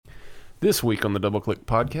This week on the Double Click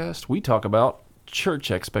Podcast, we talk about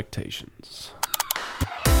church expectations.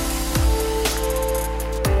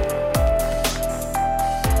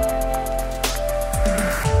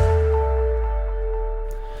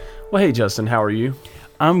 Well, hey, Justin, how are you?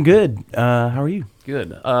 I'm good. How are you?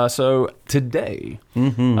 Good. So today,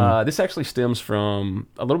 this actually stems from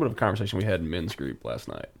a little bit of a conversation we had in men's group last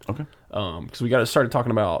night. Okay. Because we started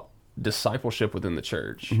talking about discipleship within the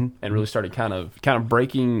church, and really started kind of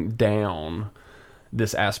breaking down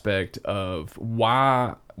this aspect of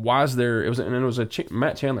why is there. It was a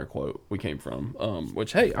Matt Chandler quote we came from,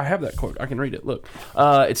 which, hey, I have that quote. I can read it. Look,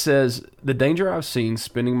 it says, "The danger I've seen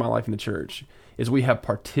spending my life in the church is we have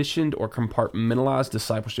partitioned or compartmentalized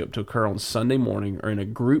discipleship to occur on Sunday morning or in a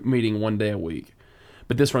group meeting one day a week.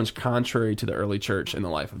 But this runs contrary to the early church and the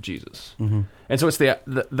life of Jesus." And so it's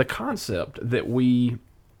the concept that we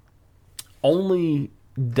only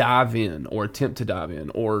dive in or attempt to dive in,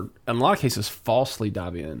 or in a lot of cases falsely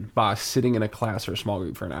dive in, by sitting in a class or a small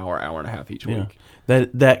group for an hour and a half each week.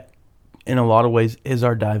 That in a lot of ways is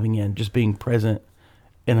our diving in, just being present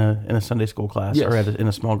in a Sunday school class or in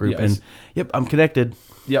a small group. Yes. And I'm connected.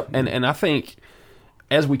 Yep. And I think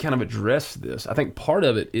as we kind of address this, I think part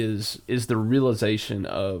of it is the realization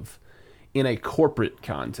of, in a corporate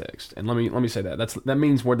context, and let me say that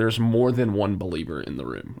means where there's more than one believer in the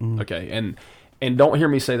room. Okay. And don't hear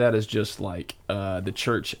me say that as just like the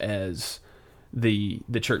church as the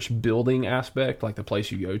church building aspect, like the place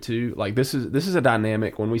you go to. Like this is a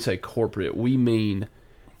dynamic. When we say corporate, we mean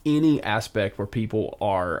any aspect where people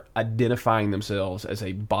are identifying themselves as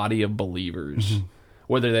a body of believers,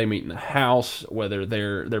 whether they meet in a house, whether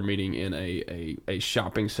they're meeting in a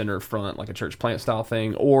shopping center front, like a church plant style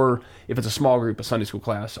thing, or if it's a small group, a Sunday school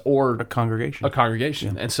class, or A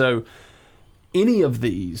congregation. Yeah. And so any of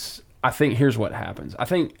these, I think here's what happens. I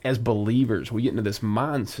think as believers, we get into this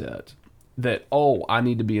mindset that, I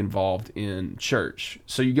need to be involved in church.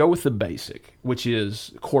 So you go with the basic, which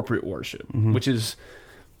is corporate worship, which is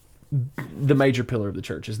the major pillar of the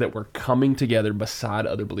church, is that we're coming together beside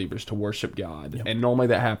other believers to worship God. Yep. And normally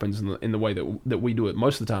that happens in the way that we do it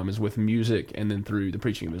most of the time is with music and then through the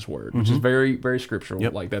preaching of His Word, which is very, very scriptural.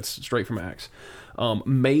 Yep. Like that's straight from Acts.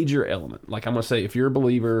 Major element. Like I'm going to say, if you're a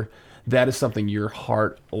believer, that is something your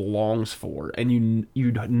heart longs for and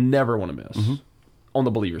you'd never want to miss. On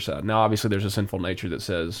the believer side. Now, obviously, there's a sinful nature that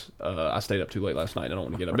says, I stayed up too late last night. I don't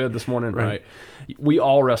want to get out of bed this morning. Right? We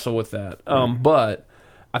all wrestle with that. But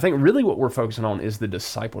I think really what we're focusing on is the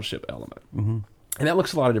discipleship element. And that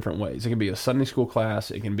looks a lot of different ways. It can be a Sunday school class.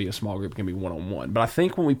 It can be a small group. It can be one-on-one. But I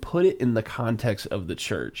think when we put it in the context of the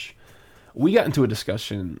church, we got into a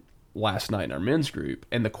discussion last night in our men's group,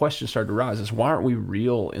 and the question started to rise is, why aren't we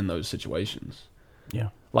real in those situations?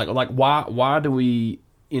 Yeah. Like why do we,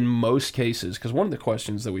 in most cases, because one of the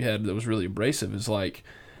questions that we had that was really abrasive is like,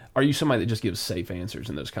 are you somebody that just gives safe answers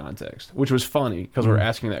in those contexts? Which was funny because we're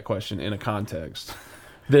asking that question in a context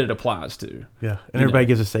that it applies to. Yeah, and everybody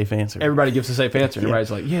gives a safe answer. Everybody gives a safe answer. And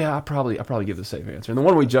everybody's like, yeah, I probably give the safe answer. And the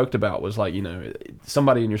one we joked about was like,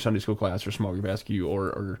 somebody in your Sunday school class or small group asks you,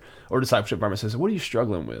 or discipleship environment says, what are you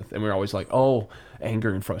struggling with? And we're always like,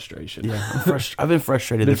 anger and frustration. Yeah, I've been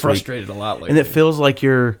frustrated. Been frustrated a lot lately. And it feels like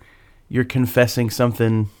you're confessing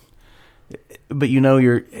something, but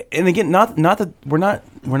you're. And again, not that we're not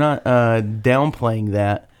downplaying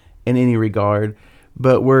that in any regard,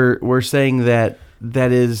 but we're saying that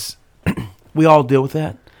is we all deal with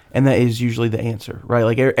that, and that is usually the answer, right?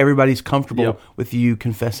 Like everybody's comfortable with you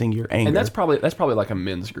confessing your anger, and that's probably like a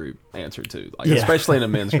men's group answer too, like especially in a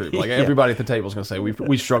men's group, like everybody at the table is going to say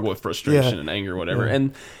we struggle with frustration and anger, whatever,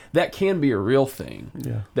 and that can be a real thing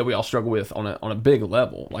that we all struggle with on a big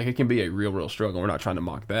level. Like it can be a real struggle. We're not trying to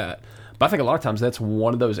mock that, but I think a lot of times that's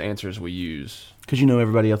one of those answers we use. Because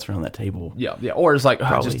everybody else around that table. Yeah. Or it's like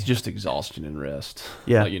just exhaustion and rest.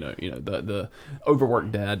 Yeah. The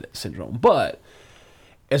overworked dad syndrome. But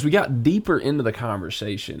as we got deeper into the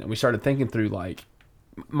conversation and we started thinking through, like,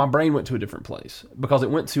 my brain went to a different place because it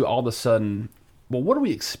went to all of a sudden, well, what are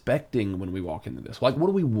we expecting when we walk into this? Like, what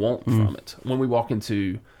do we want from it when we walk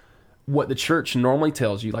into what the church normally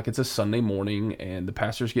tells you? Like, it's a Sunday morning and the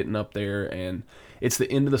pastor's getting up there and it's the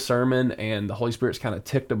end of the sermon and the Holy Spirit's kind of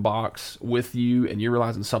ticked a box with you and you're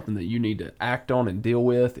realizing something that you need to act on and deal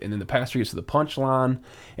with. And then the pastor gets to the punchline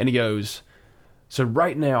and he goes, so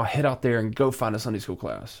right now, head out there and go find a Sunday school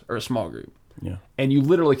class or a small group. Yeah. And you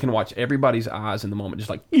literally can watch everybody's eyes in the moment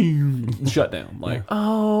just like shut down. Like,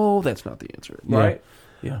 that's not the answer. Right?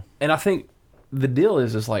 Yeah. And I think the deal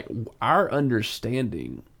is like our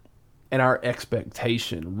understanding and our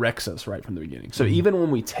expectation wrecks us right from the beginning. So even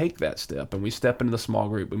when we take that step and we step into the small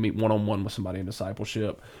group, we meet one-on-one with somebody in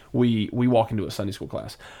discipleship, we walk into a Sunday school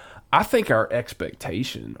class, I think our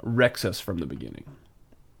expectation wrecks us from the beginning.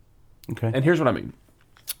 Okay. And here's what I mean.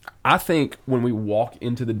 I think when we walk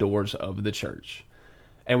into the doors of the church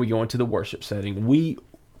and we go into the worship setting, we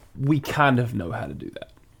kind of know how to do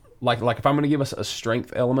that. Like if I'm going to give us a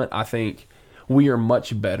strength element, I think we are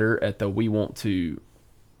much better at we want to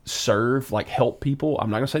serve, like help people. I'm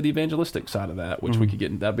not going to say the evangelistic side of that, which we could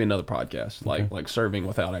get, that'd be another podcast, like serving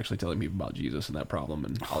without actually telling people about Jesus and that problem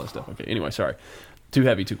and all that stuff. Okay. Anyway, sorry. Too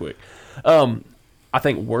heavy, too quick. I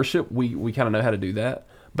think worship, we kind of know how to do that.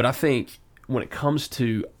 But I think when it comes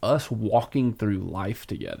to us walking through life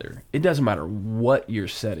together, it doesn't matter what your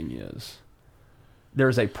setting is.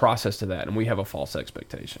 There's a process to that, and we have a false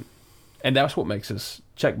expectation. And that's what makes us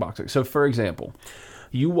checkboxing. So, for example,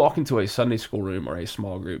 you walk into a Sunday school room or a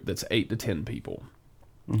small group that's 8 to 10 people.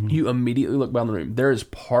 Mm-hmm. You immediately look around the room. There is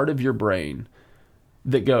part of your brain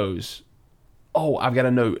that goes, oh, I've got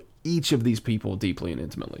to know each of these people deeply and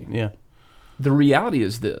intimately. Yeah. The reality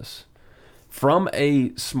is this. From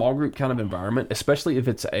a small group kind of environment, especially if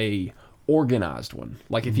it's a organized one,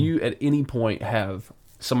 like if you at any point have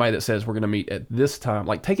somebody that says we're going to meet at this time,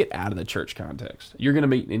 like take it out of the church context. You're going to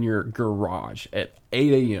meet in your garage at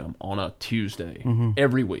 8 a.m. on a Tuesday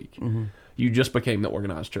every week. Mm-hmm. You just became the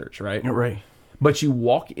organized church, right? Right. But you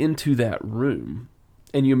walk into that room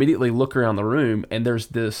and you immediately look around the room and there's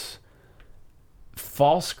this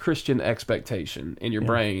false Christian expectation in your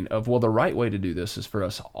brain of, well, the right way to do this is for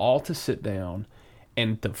us all to sit down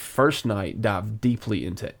and the first night dive deeply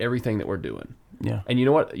into everything that we're doing. Yeah. And you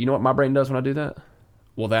know what? You know what my brain does when I do that?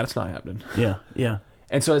 Well, that's not happening. Yeah. Yeah.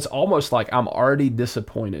 And so it's almost like I'm already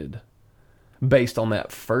disappointed based on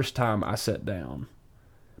that first time I sat down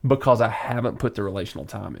because I haven't put the relational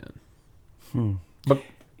time in. But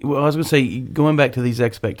well, I was going to say, going back to these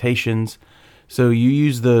expectations, so you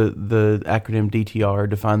use the acronym DTR,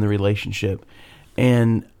 define the relationship,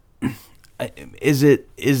 and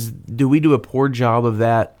do we do a poor job of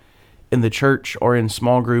that in the church or in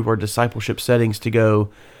small group or discipleship settings to go,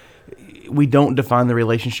 we don't define the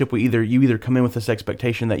relationship. You either come in with this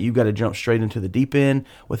expectation that you've got to jump straight into the deep end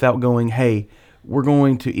without going, hey, we're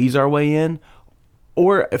going to ease our way in.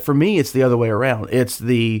 Or for me, it's the other way around. It's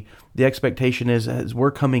the expectation is as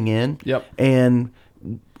we're coming in, and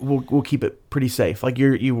we'll keep it pretty safe. Like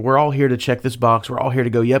we're all here to check this box. We're all here to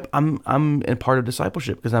go, yep, I'm a part of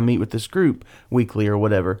discipleship because I meet with this group weekly or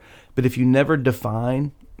whatever. But if you never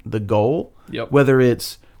define the goal, whether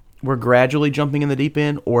it's we're gradually jumping in the deep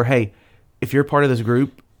end or, hey, if you're part of this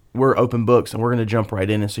group, we're open books and we're going to jump right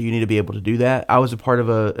in. And so you need to be able to do that. I was a part of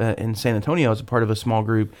in San Antonio, I was a part of a small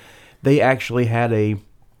group. They actually had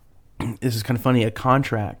this is kind of funny, a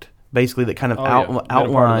contract basically that kind of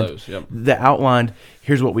outlined,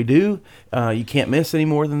 here's what we do. You can't miss any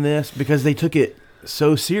more than this, because they took it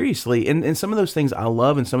so seriously. And some of those things I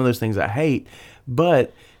love and some of those things I hate,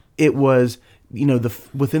 but it was,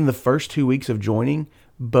 within the first 2 weeks of joining,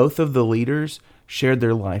 both of the leaders shared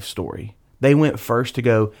their life story. They went first to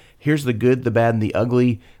go, here's the good, the bad, and the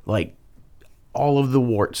ugly, like all of the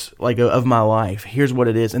warts of my life. Here's what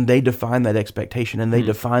it is. And they defined that expectation and they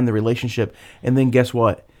defined the relationship. And then guess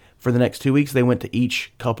what? For the next 2 weeks, they went to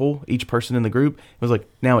each person in the group. It was like,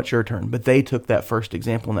 now it's your turn. But they took that first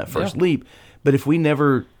example and that first leap. But if we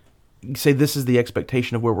never say this is the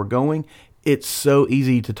expectation of where we're going, it's so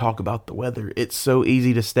easy to talk about the weather. It's so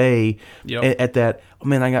easy to stay at that, oh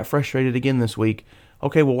man, I got frustrated again this week.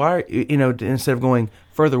 Okay, well, why, instead of going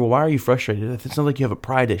further, well, why are you frustrated? It sounds like you have a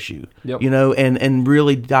pride issue, and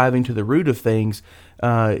really diving to the root of things.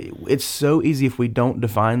 It's so easy if we don't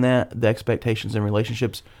define the expectations and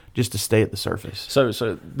relationships, just to stay at the surface. So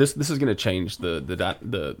this is going to change the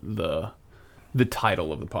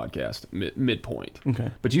title of the podcast, midpoint. Okay.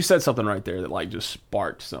 But you said something right there that just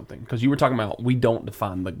sparked something, because you were talking about we don't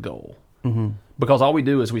define the goal. Mm-hmm. Because all we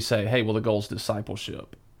do is we say, hey, well, the goal is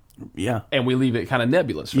discipleship. Yeah. And we leave it kind of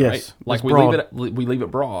nebulous, right? Yes, we leave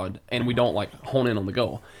it broad, and we don't hone in on the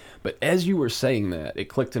goal. But as you were saying that, it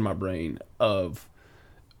clicked in my brain of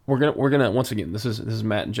we're gonna once again, this is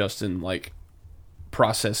Matt and Justin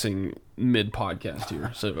processing mid podcast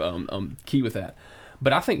here. So key with that.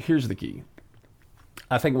 But I think here's the key.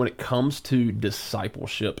 I think when it comes to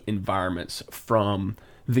discipleship environments from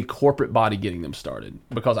the corporate body getting them started,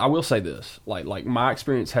 because I will say this, like my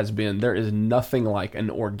experience has been, there is nothing like an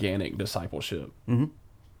organic discipleship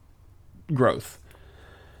growth.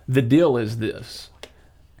 The deal is this: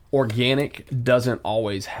 organic doesn't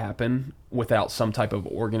always happen without some type of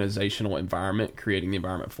organizational environment creating the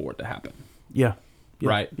environment for it to happen. Yeah.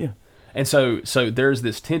 Right? Yeah. And so there's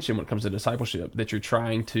this tension when it comes to discipleship that you're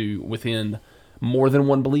trying to, within more than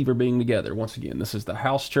one believer being together. Once again, this is the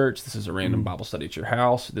house church. This is a random Bible study at your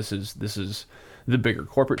house. This is the bigger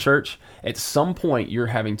corporate church. At some point, you're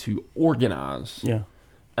having to organize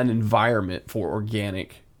an environment for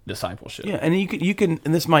organic discipleship. Yeah, and you can,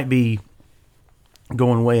 and this might be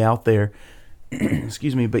going way out there,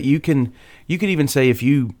 excuse me, but you could even say if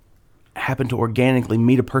you happen to organically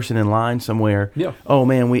meet a person in line somewhere, oh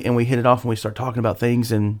man, we hit it off and we start talking about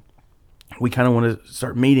things and we kind of want to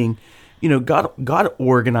start meeting. You know, God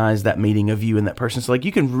organized that meeting of you and that person. So like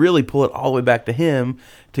you can really pull it all the way back to Him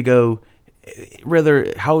to go,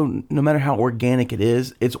 no matter how organic it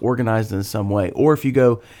is, it's organized in some way. Or if you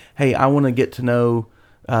go, hey, I want to get to know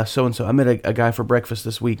so-and-so. I met a guy for breakfast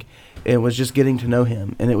this week. It was just getting to know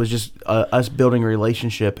him, and it was just us building a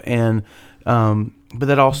relationship. And but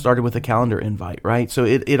that all started with a calendar invite, right? So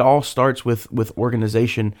it all starts with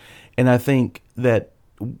organization. And I think that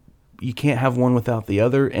you can't have one without the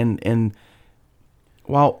other. And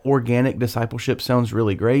while organic discipleship sounds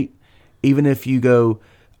really great, even if you go,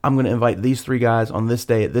 I'm going to invite these 3 guys on this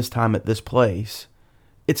day at this time at this place,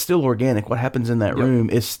 it's still organic. What happens in that room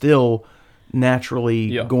is still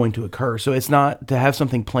naturally going to occur. So it's not, to have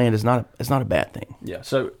something planned it's not a bad thing. Yeah.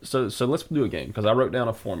 So let's do a game, because I wrote down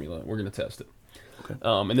a formula. We're going to test it. Okay.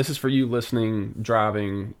 And this is for you listening,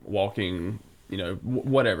 driving, walking,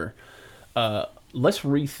 whatever. Let's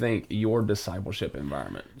rethink your discipleship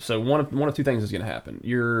environment. So one of 2 things is going to happen.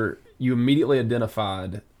 You immediately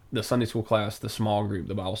identified the Sunday school class, the small group,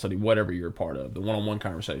 the Bible study, whatever you're a part of, the one-on-one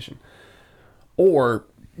conversation. Or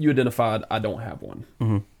you identified, I don't have one.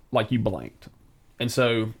 Mm-hmm. Like you blanked. And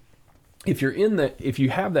so if you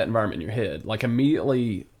have that environment in your head, like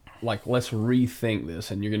immediately, like let's rethink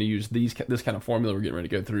this, and you're going to use this kind of formula we're getting ready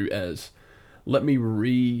to go through as, let me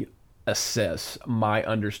reassess my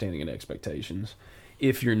understanding and expectations.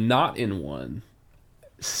 If you're not in one,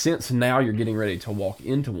 since now you're getting ready to walk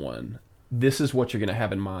into one, this is what you're going to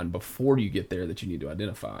have in mind before you get there that you need to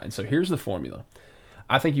identify. And so here's the formula.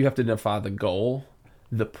 I think you have to identify the goal,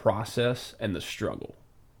 the process, and the struggle.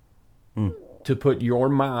 To put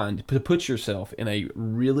yourself in a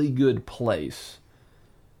really good place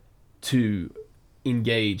to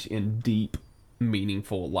engage in deep,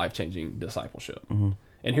 meaningful, life-changing discipleship. Mm-hmm.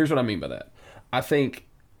 And here's what I mean by that. I think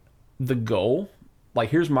the goal, like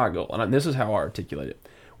here's my goal, and this is how I articulate it.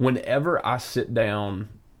 Whenever I sit down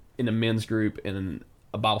in a men's group, in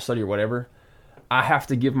a Bible study or whatever, I have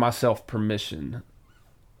to give myself permission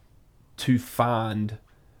to find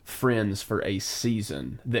friends for a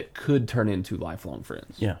season that could turn into lifelong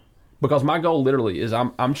friends. Yeah. Because my goal literally is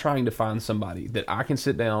I'm trying to find somebody that I can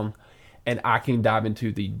sit down and I can dive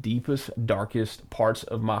into the deepest, darkest parts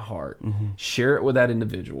of my heart, share it with that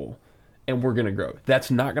individual, and we're going to grow.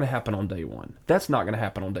 That's not going to happen on day 1. That's not going to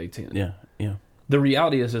happen on day 10. Yeah, yeah. The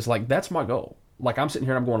reality is like, that's my goal. Like I'm sitting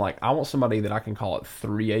here and I'm going like, I want somebody that I can call at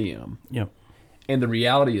 3 a.m. Yep. And the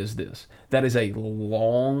reality is this, that is a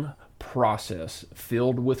long process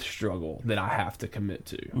filled with struggle that I have to commit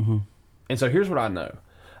to. Mm-hmm. And so here's what I know.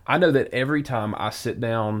 I know that every time I sit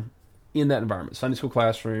down in that environment, Sunday school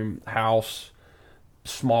classroom, house,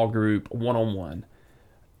 small group, one-on-one,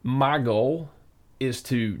 my goal is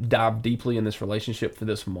to dive deeply in this relationship for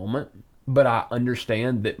this moment. But I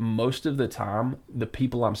understand that most of the time, the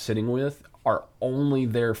people I'm sitting with are only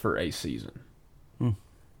there for a season.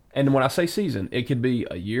 And when I say season, it could be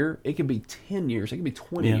a year, it could be 10 years, it could be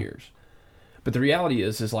 20 years. But the reality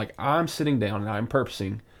is like I'm sitting down and I'm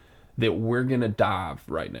purposing that we're going to dive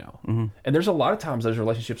right now. Mm-hmm. And there's a lot of times those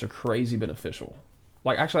relationships are crazy beneficial.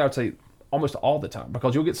 Like actually I would say almost all the time,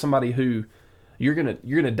 because you'll get somebody who you're going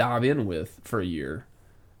to dive in with for a year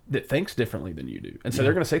that thinks differently than you do. And so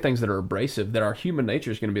they're going to say things that are abrasive, that our human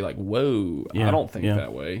nature is going to be like, whoa, I don't think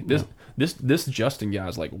that way. This Justin guy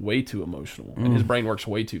is like way too emotional, and his brain works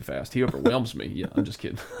way too fast. He overwhelms me. Yeah, I'm just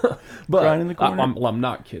kidding. But Crying in the corner? I'm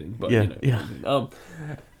not kidding. But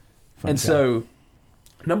and so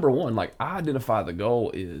number 1, like I identify the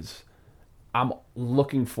goal is I'm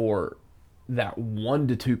looking for that 1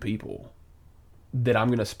 to 2 people that I'm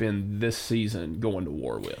going to spend this season going to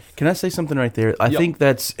war with. Can I say something right there? I think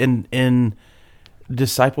that's in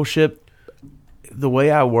discipleship, the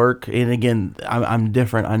way I work, and again, I'm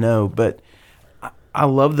different, I know, but I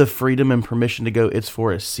love the freedom and permission to go, it's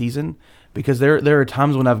for a season, because there are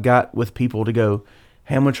times when I've got with people to go,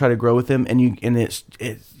 hey, I'm going to try to grow with them, and you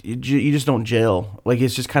just don't gel. Like,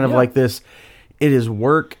 it's just kind of like this, it is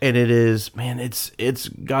work, and it is, man, it's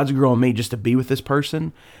God's growing me just to be with this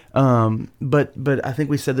person. But I think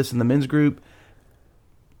we said this in the men's group.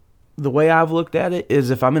 The way I've looked at it is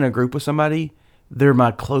if I'm in a group with somebody, they're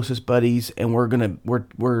my closest buddies, and we're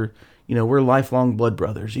lifelong blood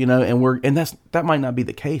brothers, and that might not be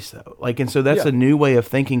the case though. And so that's a new way of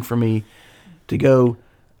thinking for me to go,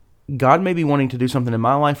 God may be wanting to do something in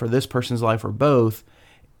my life or this person's life or both.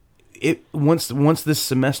 Once this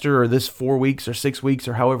semester or this 4 weeks or 6 weeks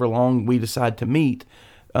or however long we decide to meet,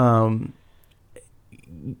 once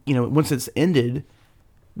it's ended,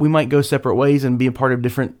 we might go separate ways and be a part of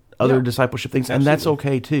different other discipleship things, and that's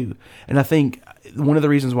okay too. And I think one of the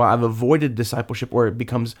reasons why I've avoided discipleship where it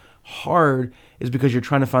becomes hard is because you're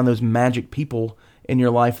trying to find those magic people in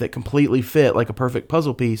your life that completely fit like a perfect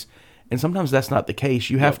puzzle piece, and sometimes that's not the case.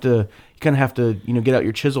 You kind of have to get out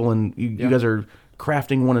your chisel, and you guys are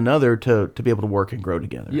crafting one another to be able to work and grow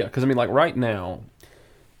together. Yeah, because right now,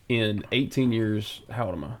 in 18 years, how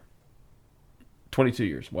old am I? 22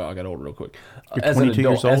 years. Wow, I got old real quick. You're 22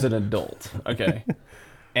 years old? As an adult, okay.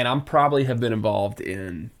 And I'm probably have been involved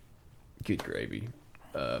in, good gravy.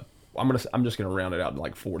 I'm just gonna round it out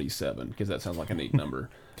to 47 because that sounds like a neat number.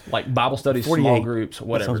 Bible studies, small groups,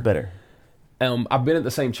 whatever. That sounds better. I've been at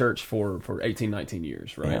the same church for 18, 19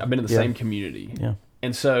 years, right? Yeah. I've been in the same community. Yeah.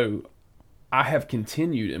 And so I have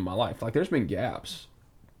continued in my life. There's been gaps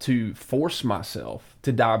to force myself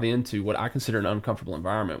to dive into what I consider an uncomfortable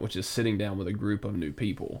environment, which is sitting down with a group of new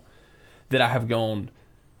people that I have gone,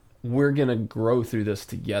 we're going to grow through this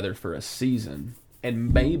together for a season,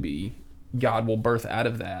 and maybe God will birth out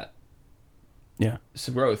of that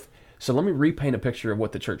some growth. So let me repaint a picture of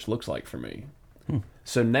what the church looks like for me.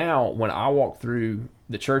 So now when I walk through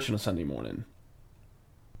the church on a Sunday morning,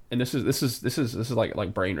 and this is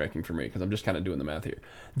like brain wrecking for me because I'm just kind of doing the math here.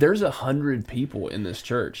 There's 100 people in this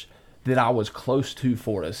church that I was close to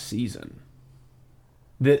for a season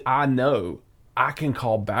that I know I can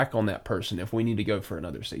call back on that person if we need to go for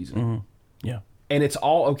another season. Mm-hmm. Yeah. And it's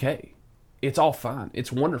all okay. It's all fine.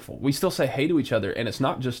 It's wonderful. We still say hey to each other, and it's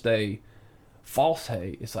not just a false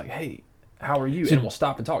hey. It's like, hey, how are you? And we'll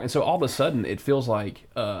stop and talk. And so all of a sudden it feels like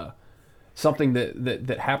something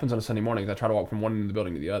that happens on a Sunday morning. I try to walk from one end of the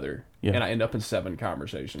building to the other, and I end up in 7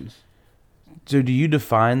 conversations. So do you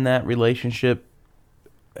define that relationship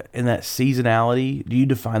and that seasonality? Do you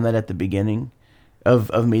define that at the beginning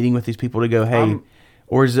of meeting with these people to go, hey,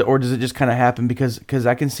 or does it just kind of happen because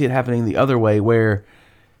I can see it happening the other way where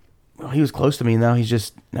he was close to me, now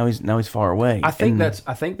he's far away. I think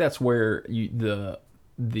that's where the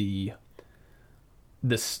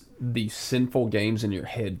sinful games in your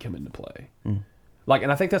head come into play.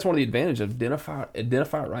 And I think that's one of the advantages of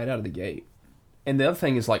identify it right out of the gate. And the other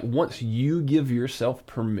thing is once you give yourself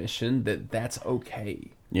permission that that's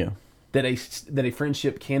okay. Yeah. That a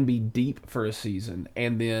friendship can be deep for a season,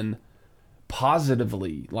 and then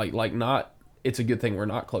positively, not it's a good thing we're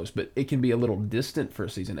not close, but it can be a little distant for a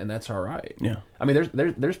season, and that's all right. Yeah. I mean,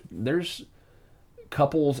 there's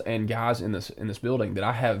couples and guys in this building that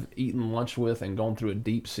I have eaten lunch with and gone through a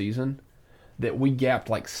deep season that we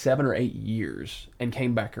gapped 7 or 8 years and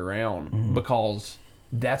came back around because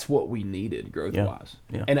that's what we needed growth wise.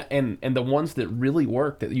 Yeah. And the ones that really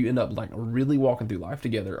work, that you end up really walking through life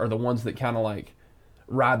together, are the ones that kind of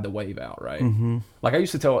ride the wave out, right? I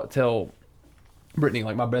used to tell Brittany,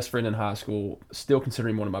 my best friend in high school, still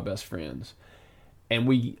considering one of my best friends, and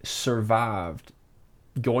we survived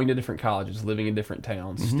going to different colleges, living in different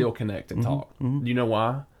towns, still connect and talk. Do you know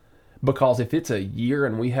why? Because if it's a year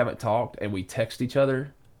and we haven't talked and we text each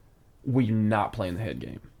other, we're not playing the head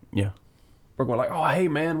game. Yeah. We're going oh, hey,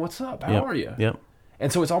 man, what's up? How are you? Yep.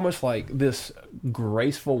 And so it's almost like this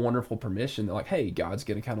graceful, wonderful permission that hey, God's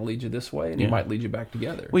going to kind of lead you this way, and He might lead you back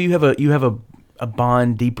together. Well, you have a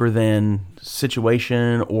bond deeper than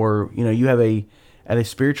situation, or you have at a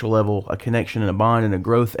spiritual level a connection and a bond and a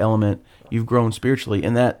growth element. You've grown spiritually,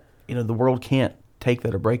 and that the world can't take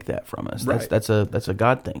that or break that from us. Right. That's a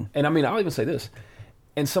God thing. And I mean, I'll even say this: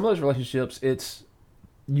 in some of those relationships, it's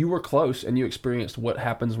you were close and you experienced what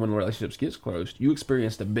happens when relationships get close. You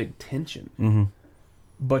experienced a big tension,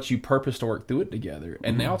 but you purposed to work through it together.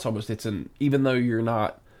 And now even though you're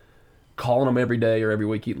not calling them every day or every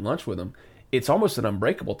week eating lunch with them, it's almost an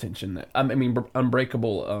unbreakable tension.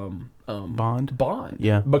 Unbreakable bond.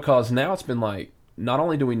 Yeah. Because now it's been not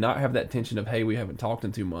only do we not have that tension of, hey, we haven't talked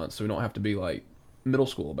in 2 months, so we don't have to be middle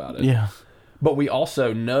school about it. Yeah. But we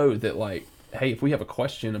also know that hey, if we have a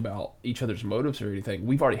question about each other's motives or anything,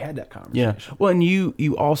 we've already had that conversation. Yeah. Well, and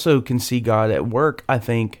you also can see God at work, I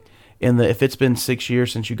think, if it's been 6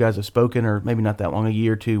 years since you guys have spoken, or maybe not that long, a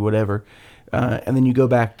year or two, whatever, and then you go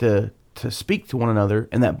back to speak to one another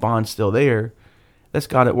and that bond's still there, That's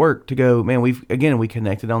God at work to go, man, we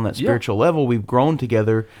connected on that spiritual level. We've grown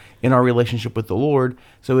together in our relationship with the Lord.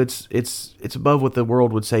 So it's above what the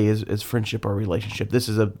world would say is friendship or relationship. This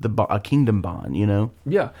is a kingdom bond, you know?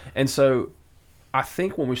 Yeah. And so I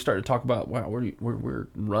think when we start to talk about, wow, we're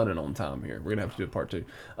running on time here. We're going to have to do a part 2.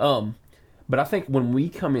 But I think when we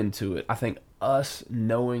come into it, I think us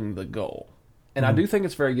knowing the goal, and I do think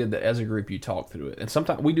it's very good that as a group you talk through it. And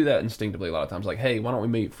sometimes we do that instinctively a lot of times, like, hey, why don't we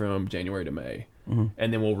meet from January to May?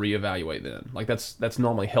 And then we'll reevaluate then. Like that's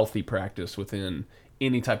normally healthy practice within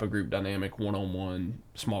any type of group dynamic, one-on-one,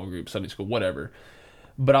 small group, Sunday school, whatever.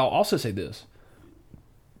 But I'll also say this.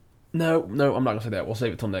 No, I'm not going to say that. We'll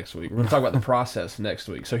save it till next week. We're going to talk about the process next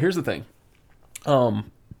week. So here's the thing.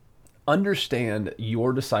 Understand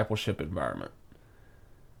your discipleship environment.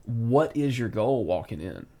 What is your goal walking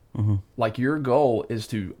in? Like your goal is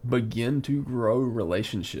to begin to grow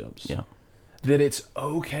relationships. Yeah. That it's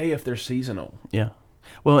okay if they're seasonal. Yeah.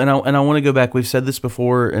 Well, and I want to go back. We've said this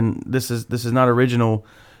before, and this is not original,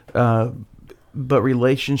 but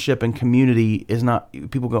relationship and community is not.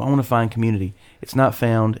 People go, I want to find community. It's not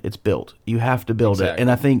found. It's built. You have to build it.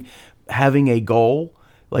 And I think having a goal,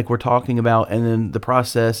 like we're talking about, and then the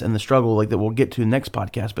process and the struggle, like that we'll get to next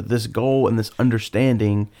podcast. But this goal and this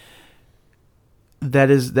understanding.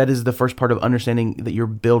 That is the first part of understanding that you're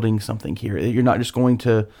building something here. You're not just going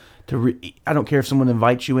to I don't care if someone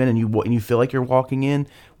invites you in and you feel like you're walking in.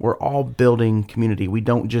 We're all building community. We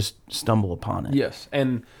don't just stumble upon it. Yes,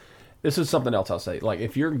 and this is something else I'll say. Like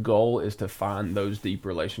if your goal is to find those deep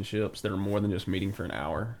relationships that are more than just meeting for an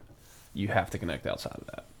hour, you have to connect outside of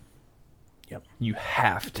that. Yep. You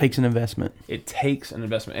have to. It takes an investment. It takes an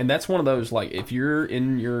investment. And that's one of those, like, if you're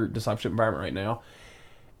in your discipleship environment right now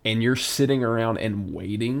and you're sitting around and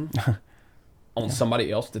waiting on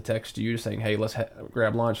somebody else to text you saying, hey, let's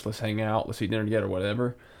grab lunch, let's hang out, let's eat dinner together,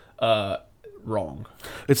 whatever, wrong.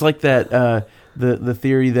 It's like that, the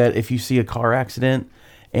theory that if you see a car accident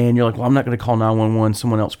and you're like, well, I'm not going to call 911,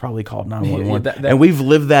 someone else probably called 911. And we've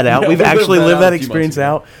lived that out. We've actually lived that experience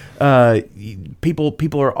out.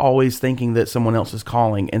 People are always thinking that someone else is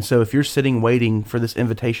calling. And so if you're sitting waiting for this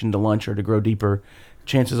invitation to lunch or to grow deeper,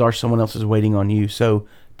 chances are someone else is waiting on you. So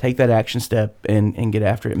take that action step and get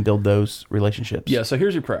after it and build those relationships. Yeah. So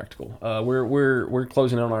here's your practical. We're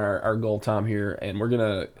closing on our goal time here, and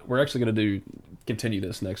we're actually gonna continue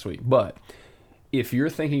this next week. But if you're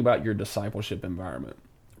thinking about your discipleship environment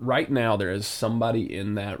right now, there is somebody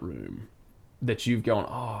in that room that you've gone,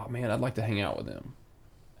 oh man, I'd like to hang out with them.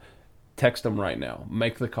 Text them right now.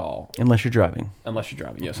 Make the call. Unless you're driving.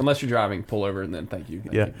 Yes. Unless you're driving, pull over and then thank you.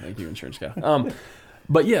 Thank you, insurance guy.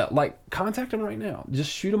 But yeah, like contact them right now.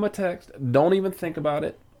 Just shoot them a text. Don't even think about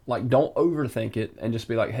it. Like don't overthink it and just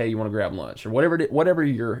be like, hey, you want to grab lunch or whatever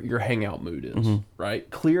your hangout mood is, right?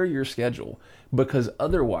 Clear your schedule, because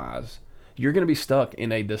otherwise you're going to be stuck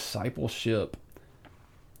in a discipleship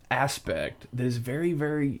aspect that is very,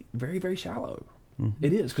 very, very, very shallow.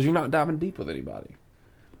 It is, because you're not diving deep with anybody.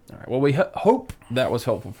 All right. Well, we hope that was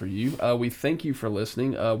helpful for you. We thank you for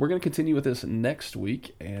listening. We're going to continue with this next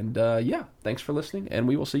week. And thanks for listening, and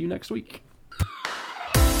we will see you next week.